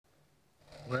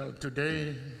Well,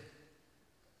 today,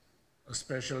 a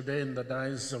special day in the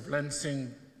Diocese of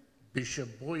Lansing,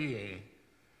 Bishop Boye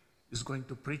is going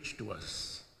to preach to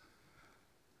us.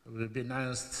 We've been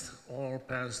asked, all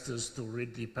pastors, to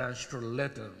read the pastoral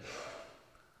letter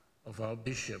of our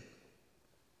bishop,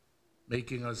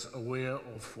 making us aware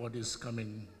of what is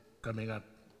coming up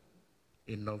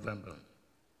in November.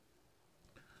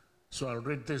 So I'll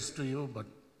read this to you, but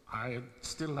I'd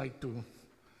still like to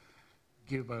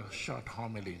give a short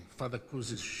homily, Father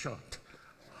Kusi's short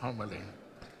homily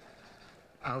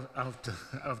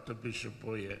after Bishop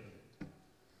Boye.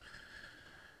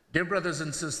 Dear brothers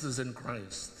and sisters in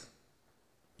Christ,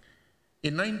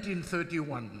 in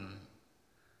 1931,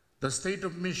 the state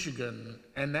of Michigan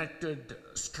enacted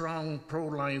strong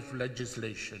pro-life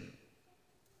legislation.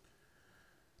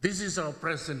 This is our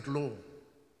present law.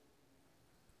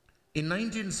 In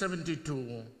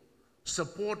 1972,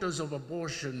 supporters of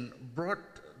abortion brought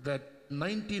that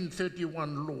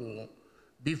 1931 law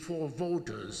before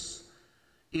voters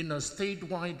in a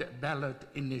statewide ballot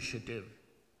initiative.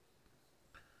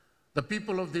 The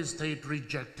people of this state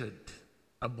rejected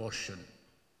abortion.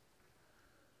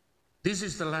 This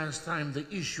is the last time the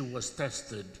issue was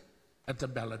tested at the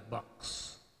ballot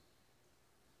box.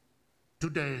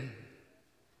 Today,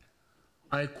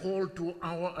 I call to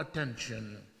our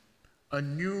attention a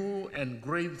new and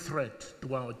grave threat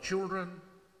to our children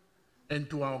and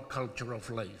to our culture of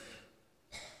life.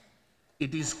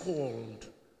 It is called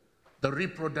the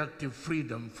Reproductive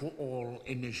Freedom for All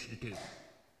Initiative.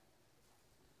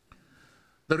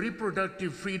 The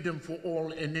Reproductive Freedom for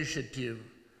All Initiative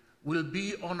will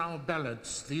be on our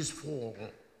ballots this fall,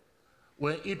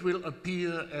 where it will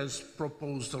appear as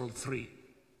Proposal 3.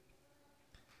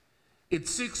 It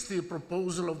seeks the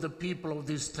proposal of the people of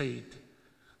this state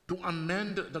to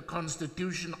amend the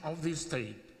Constitution of this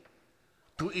state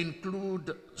to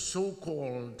include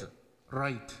so-called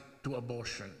right to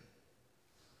abortion.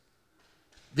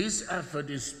 This effort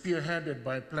is spearheaded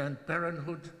by Planned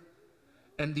Parenthood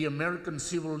and the American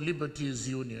Civil Liberties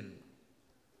Union.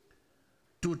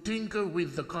 To tinker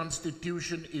with the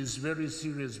Constitution is very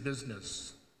serious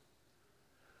business.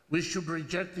 We should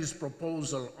reject this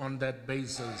proposal on that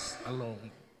basis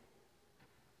alone.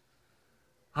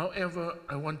 However,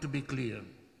 I want to be clear.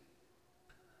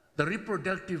 The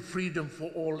Reproductive Freedom for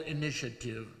All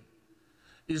initiative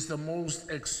is the most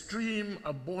extreme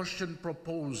abortion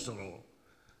proposal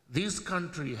this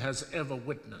country has ever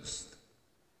witnessed.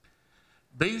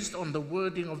 Based on the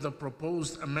wording of the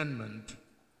proposed amendment,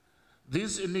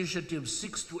 this initiative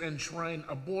seeks to enshrine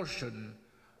abortion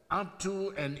up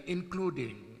to and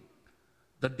including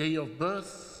the day of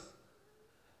birth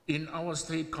in our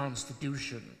state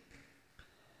constitution.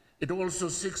 It also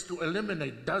seeks to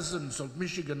eliminate dozens of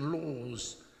Michigan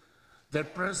laws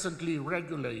that presently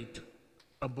regulate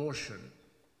abortion.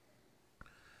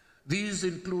 These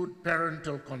include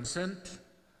parental consent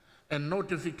and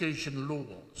notification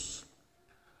laws,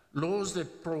 laws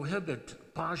that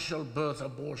prohibit partial birth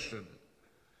abortion,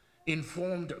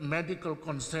 informed medical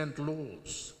consent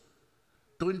laws,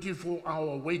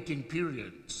 24-hour waiting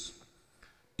periods,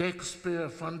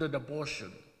 taxpayer-funded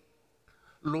abortion,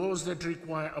 laws that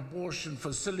require abortion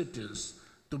facilities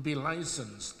to be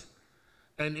licensed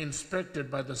and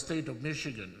inspected by the state of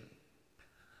Michigan,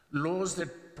 laws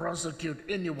that prosecute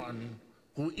anyone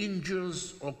who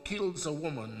injures or kills a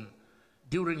woman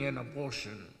during an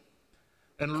abortion,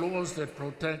 and laws that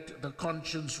protect the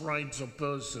conscience rights of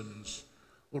persons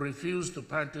who refuse to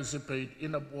participate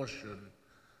in abortion,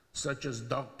 such as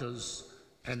doctors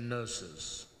and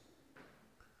nurses.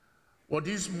 What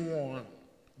is more,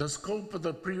 the scope of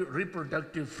the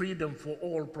Reproductive Freedom for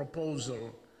All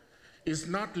proposal is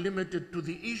not limited to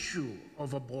the issue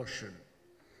of abortion.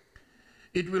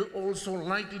 It will also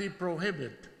likely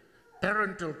prohibit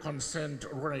parental consent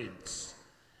rights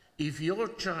if your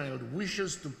child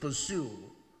wishes to pursue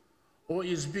or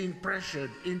is being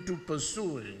pressured into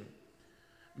pursuing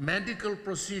medical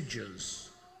procedures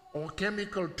or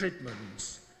chemical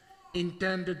treatments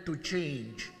intended to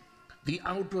change the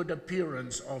outward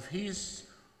appearance of his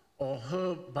or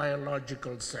her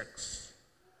biological sex.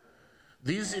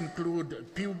 These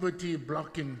include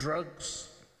puberty-blocking drugs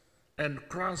and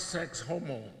cross-sex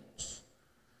hormones.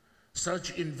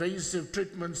 Such invasive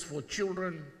treatments for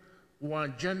children who are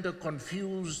gender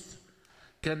confused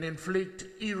can inflict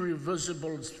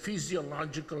irreversible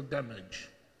physiological damage,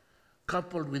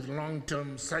 coupled with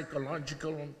long-term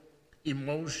psychological,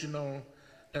 emotional,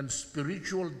 and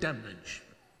spiritual damage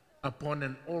upon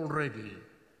an already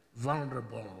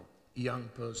vulnerable young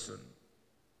person.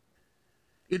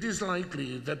 It is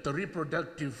likely that the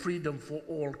Reproductive Freedom for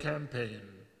All campaign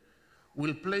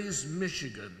will place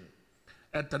Michigan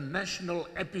at the national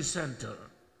epicenter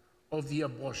of the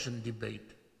abortion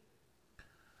debate.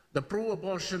 The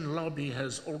pro-abortion lobby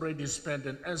has already spent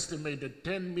an estimated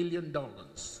 $10 million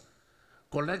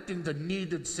collecting the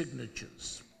needed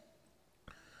signatures.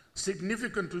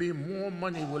 Significantly more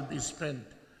money will be spent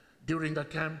during the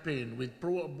campaign with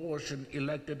pro-abortion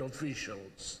elected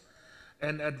officials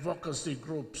and advocacy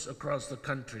groups across the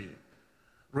country,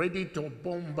 ready to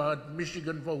bombard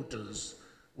Michigan voters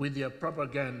with their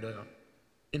propaganda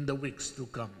in the weeks to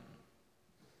come.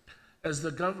 As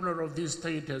the governor of this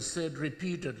state has said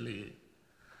repeatedly,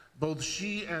 both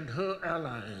she and her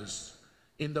allies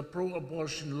in the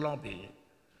pro-abortion lobby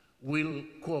will,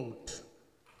 quote,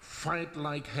 fight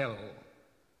like hell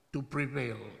to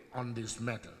prevail on this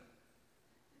matter.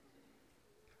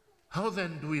 How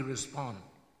then do we respond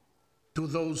to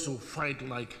those who fight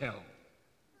like hell?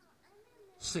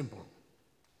 Simple.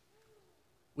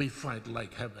 We fight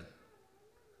like heaven.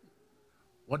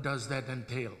 What does that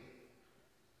entail?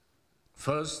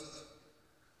 First,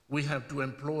 we have to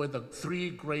employ the three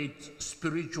great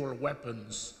spiritual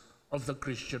weapons of the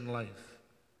Christian life: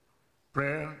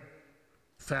 prayer,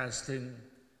 fasting,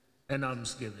 and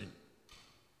almsgiving.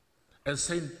 As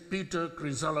St. Peter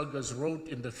Chrysologus wrote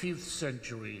in the 5th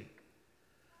century,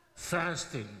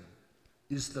 fasting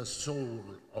is the soul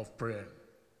of prayer.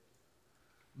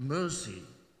 Mercy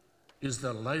is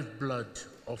the lifeblood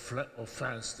of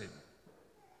fasting.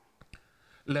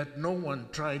 Let no one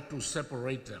try to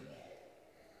separate them.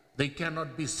 They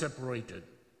cannot be separated.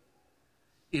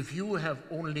 If you have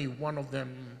only one of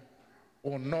them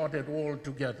or not at all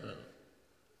together,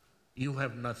 you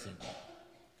have nothing.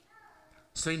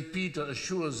 St. Peter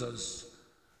assures us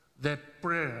that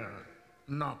prayer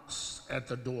knocks at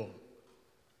the door,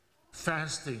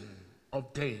 fasting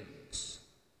obtains,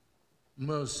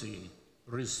 mercy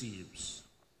receives.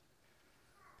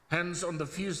 Hence, on the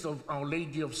feast of Our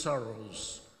Lady of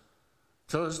Sorrows,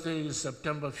 Thursday,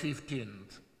 September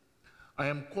 15th, I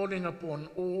am calling upon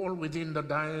all within the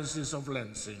Diocese of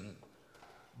Lansing,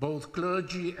 both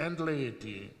clergy and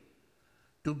laity,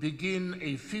 to begin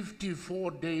a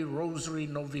 54-day rosary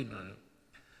novena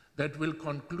that will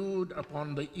conclude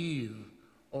upon the eve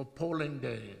of polling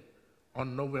day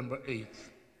on November 8th.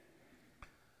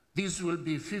 These will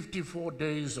be 54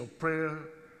 days of prayer,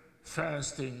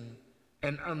 fasting,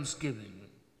 and almsgiving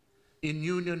in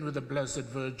union with the Blessed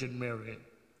Virgin Mary,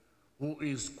 who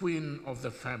is Queen of the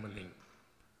family,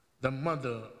 the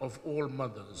mother of all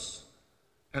mothers,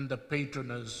 and the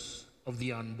patroness of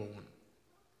the unborn.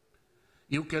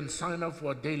 You can sign up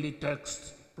for a daily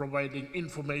text providing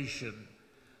information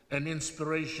and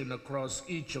inspiration across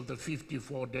each of the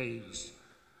 54 days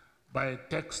by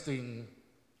texting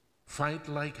Fight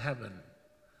Like Heaven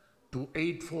to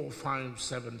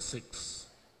 84576.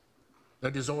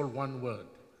 That is all one word.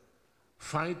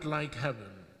 Fight Like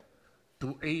Heaven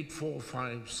to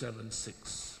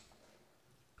 84576.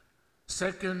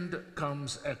 Second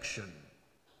comes action.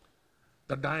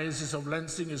 The Diocese of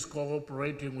Lansing is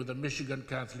cooperating with the Michigan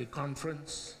Catholic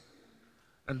Conference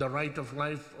and the Right of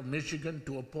Life of Michigan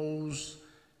to oppose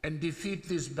and defeat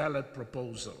this ballot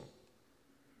proposal.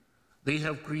 They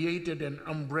have created an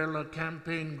umbrella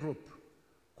campaign group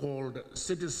called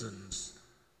Citizens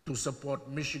to support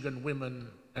Michigan women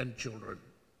and children.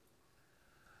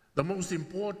 The most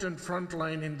important front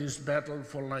line in this battle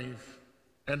for life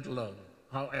and love,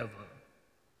 however,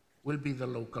 will be the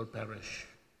local parish.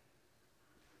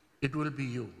 It will be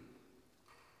you.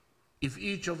 If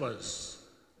each of us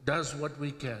does what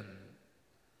we can,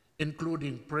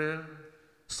 including prayer,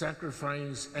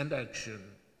 sacrifice, and action,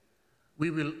 we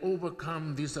will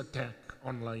overcome this attack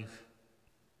on life.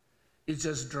 It's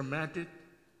as dramatic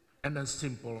and as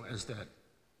simple as that.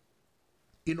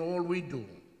 In all we do,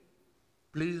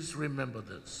 please remember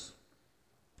this.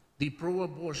 The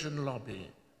pro-abortion lobby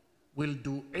will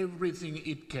do everything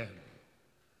it can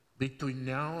between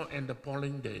now and the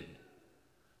polling day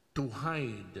to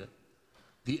hide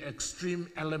the extreme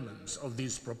elements of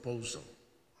this proposal.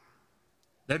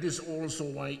 That is also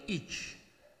why each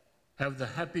have the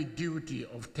happy duty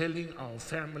of telling our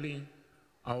family,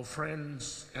 our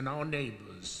friends, and our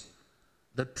neighbors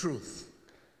the truth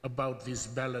about this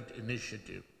ballot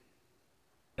initiative.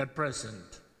 At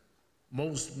present,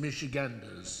 most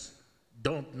Michiganders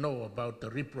don't know about the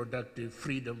Reproductive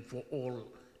Freedom for All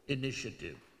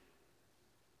initiative.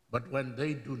 But when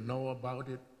they do know about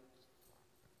it,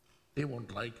 they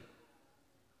won't like it.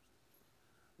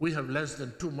 We have less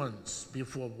than 2 months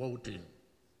before voting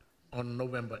on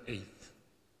November 8th.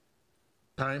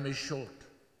 Time is short.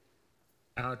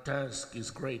 Our task is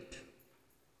great.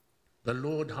 The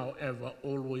Lord, however,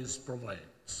 always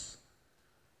provides.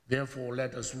 Therefore,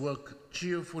 let us work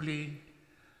cheerfully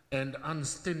and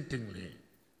unstintingly,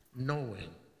 knowing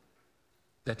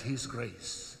that His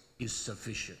grace is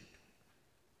sufficient.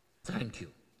 Thank you.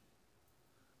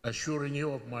 Assuring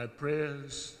you of my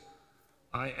prayers,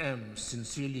 I am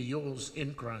sincerely yours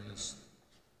in Christ,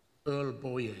 Earl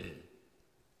Boyer,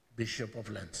 Bishop of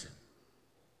Lansing.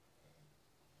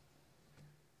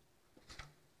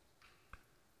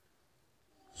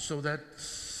 So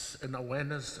that's an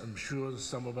awareness. I'm sure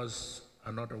some of us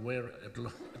are not aware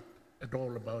at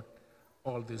all about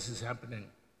all this is happening.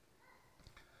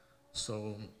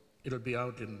 So it'll be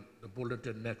out in the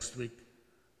bulletin next week,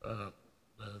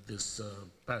 this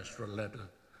pastoral letter,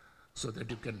 so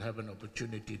that you can have an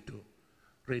opportunity to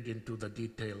read into the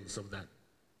details of that.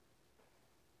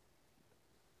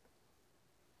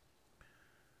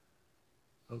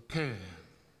 Okay.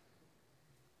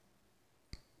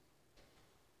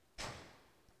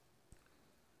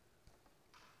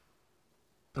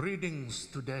 The readings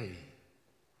today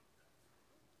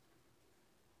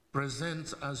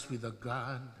presents us with a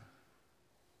God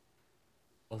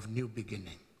of new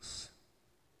beginnings.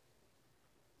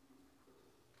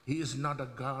 He is not a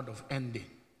God of ending.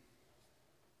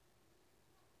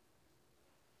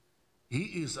 He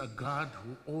is a God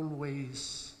who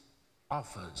always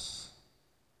offers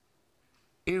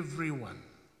everyone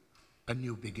a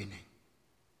new beginning.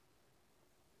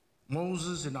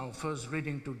 Moses, in our first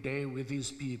reading today with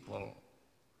his people,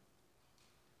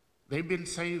 they've been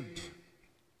saved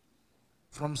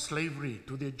from slavery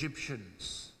to the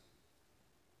Egyptians.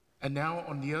 And now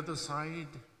on the other side,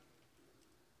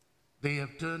 they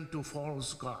have turned to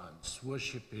false gods,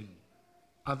 worshiping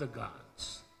other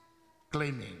gods,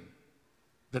 claiming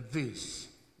that these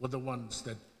were the ones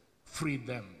that freed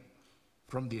them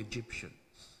from the Egyptians.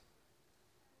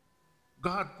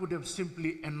 God could have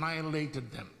simply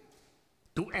annihilated them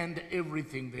to end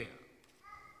everything there.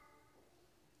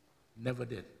 Never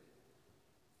did.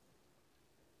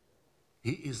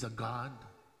 He is a God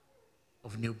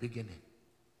of new beginning.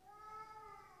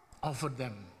 Offered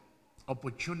them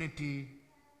opportunity,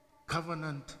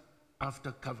 covenant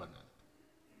after covenant,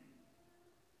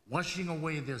 washing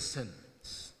away their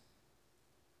sins,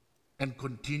 and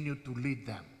continue to lead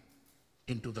them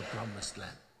into the promised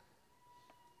land.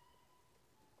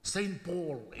 St.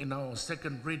 Paul, in our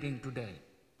second reading today,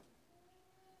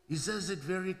 he says it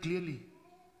very clearly.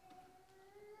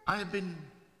 I have been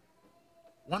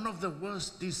one of the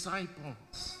worst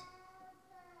disciples.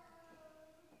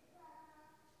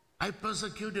 I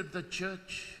persecuted the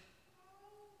church.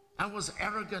 I was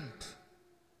arrogant,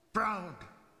 proud.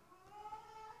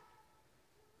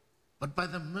 But by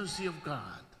the mercy of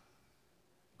God,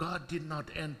 God did not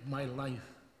end my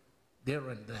life there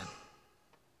and then.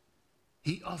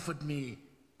 He offered me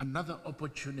another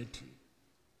opportunity,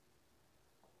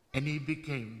 and he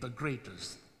became the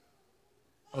greatest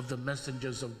of the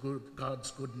messengers of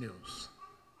God's good news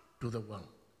to the world.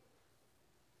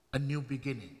 A new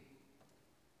beginning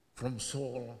from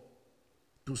Saul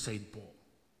to St. Paul.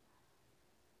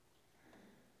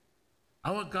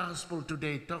 Our gospel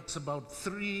today talks about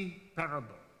 3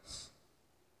 parables.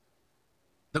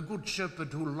 The good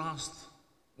shepherd who lost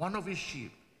one of his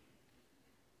sheep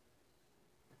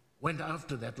went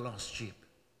after that lost sheep.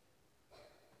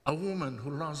 A woman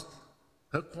who lost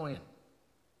her coin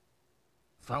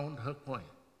found her coin,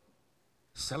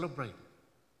 celebrated.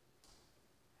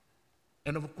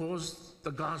 And of course,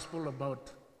 the gospel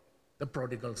about the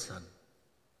prodigal son.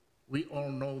 We all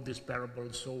know this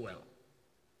parable so well.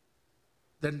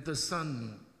 Then the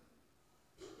son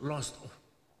lost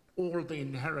all the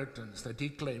inheritance that he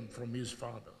claimed from his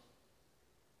father.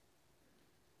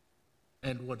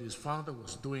 And what his father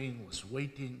was doing was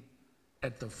waiting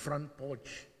at the front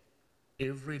porch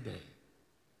every day,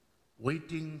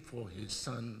 waiting for his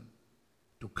son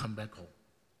to come back home.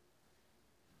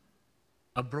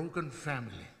 A broken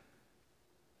family.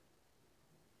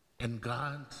 And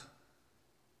God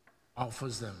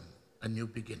offers them a new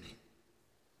beginning.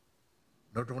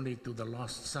 Not only to the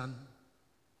lost son,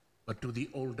 but to the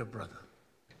older brother.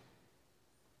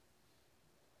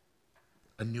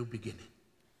 A new beginning.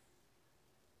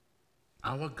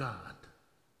 Our God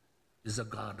is a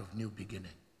God of new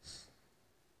beginnings.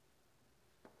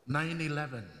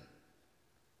 9/11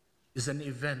 is an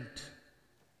event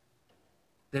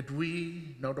that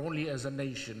we, not only as a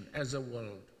nation, as a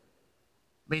world,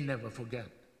 may never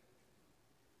forget.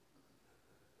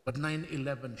 But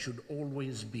 9/11 should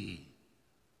always be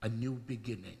a new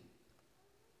beginning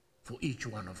for each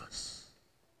one of us.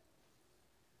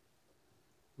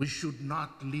 We should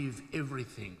not leave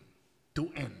everything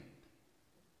to end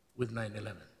with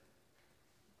 9/11.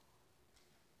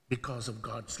 because of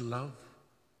God's love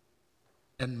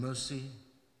and mercy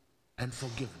and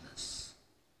forgiveness.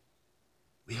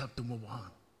 We have to move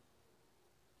on.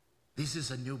 This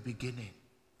is a new beginning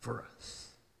for us.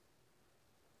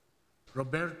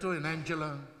 Roberto and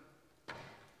Angela,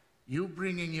 you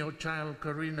bringing your child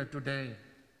Karina today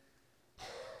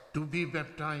to be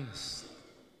baptized.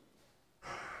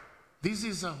 This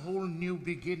is a whole new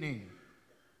beginning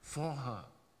for her.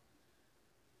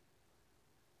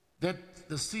 That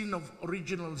the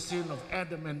original sin of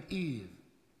Adam and Eve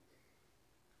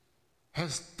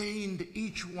has stained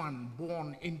each one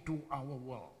born into our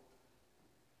world.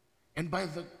 And by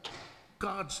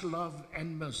God's love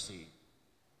and mercy,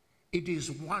 it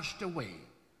is washed away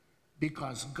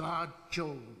because God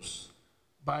chose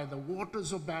by the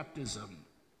waters of baptism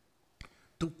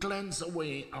to cleanse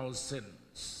away our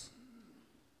sins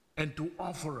and to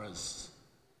offer us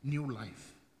new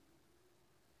life,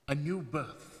 a new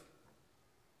birth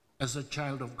as a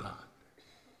child of God.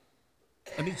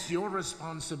 And it's your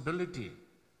responsibility,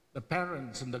 the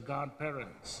parents and the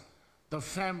godparents, the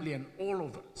family and all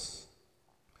of us.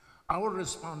 Our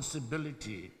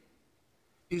responsibility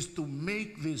is to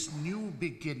make this new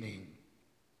beginning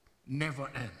never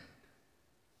end.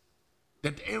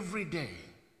 That every day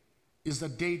is a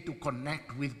day to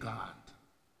connect with God.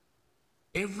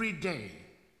 Every day,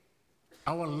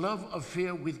 our love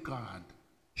affair with God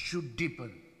should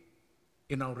deepen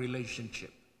in our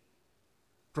relationship.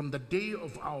 From the day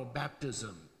of our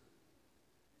baptism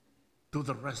to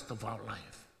the rest of our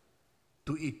life,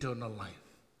 to eternal life.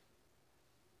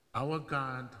 Our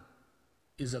God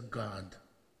is a God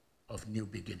of new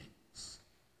beginnings.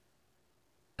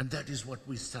 And that is what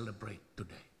we celebrate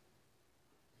today.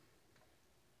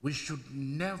 We should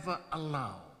never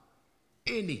allow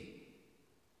any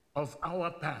of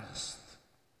our past,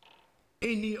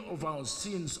 any of our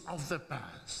sins of the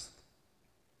past,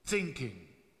 thinking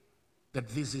that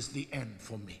this is the end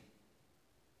for me.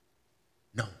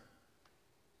 No.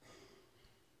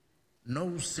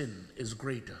 No sin is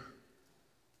greater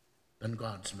than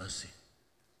God's mercy.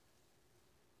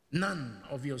 None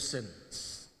of your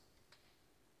sins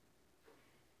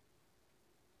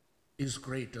is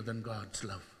greater than God's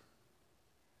love.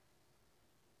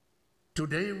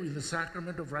 Today, with the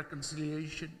sacrament of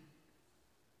reconciliation,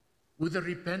 with a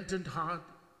repentant heart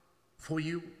for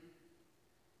you,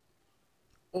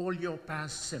 all your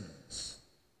past sins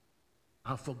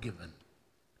are forgiven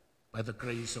by the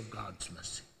grace of God's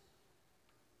mercy.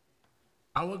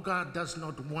 Our God does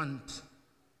not want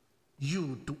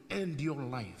you to end your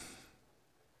life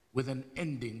with an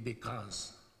ending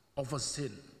because of a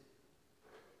sin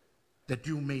that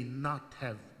you may not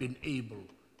have been able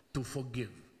to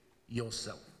forgive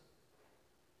yourself.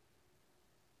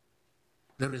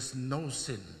 There is no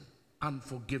sin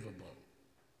unforgivable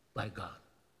by God.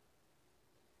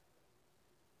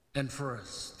 And for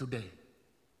us today,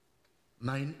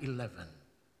 9/11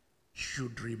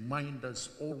 should remind us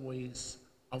always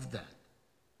of that,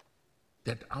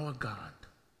 that our God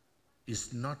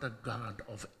is not a God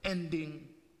of ending,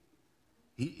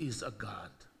 He is a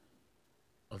God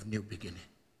of new beginning.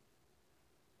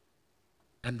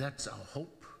 And that's our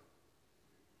hope,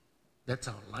 that's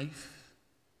our life,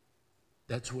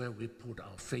 that's where we put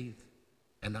our faith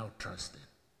and our trust in.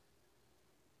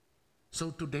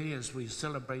 So today, as we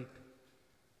celebrate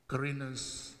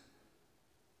Karina's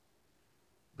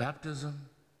baptism,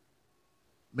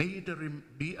 may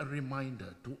it be a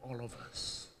reminder to all of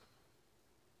us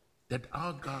that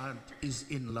our God is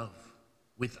in love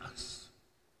with us.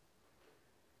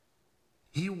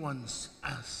 He wants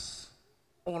us,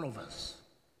 all of us,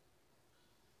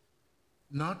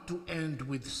 not to end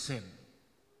with sin,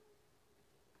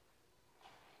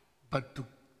 but to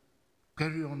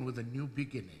carry on with a new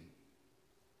beginning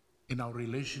in our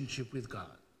relationship with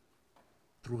God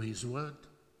through His Word,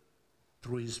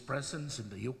 through His presence in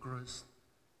the Eucharist,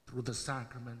 through the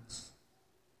sacraments,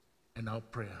 and our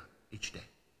prayer each day.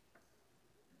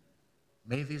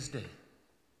 May this day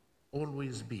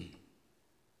always be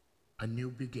a new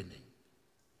beginning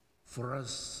for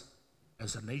us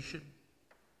as a nation,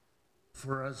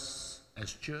 for us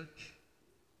as church,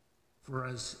 for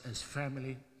us as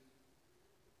family,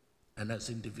 and as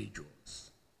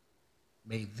individuals.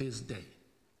 May this day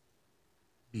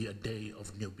be a day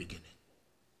of new beginning.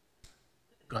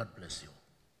 God bless you.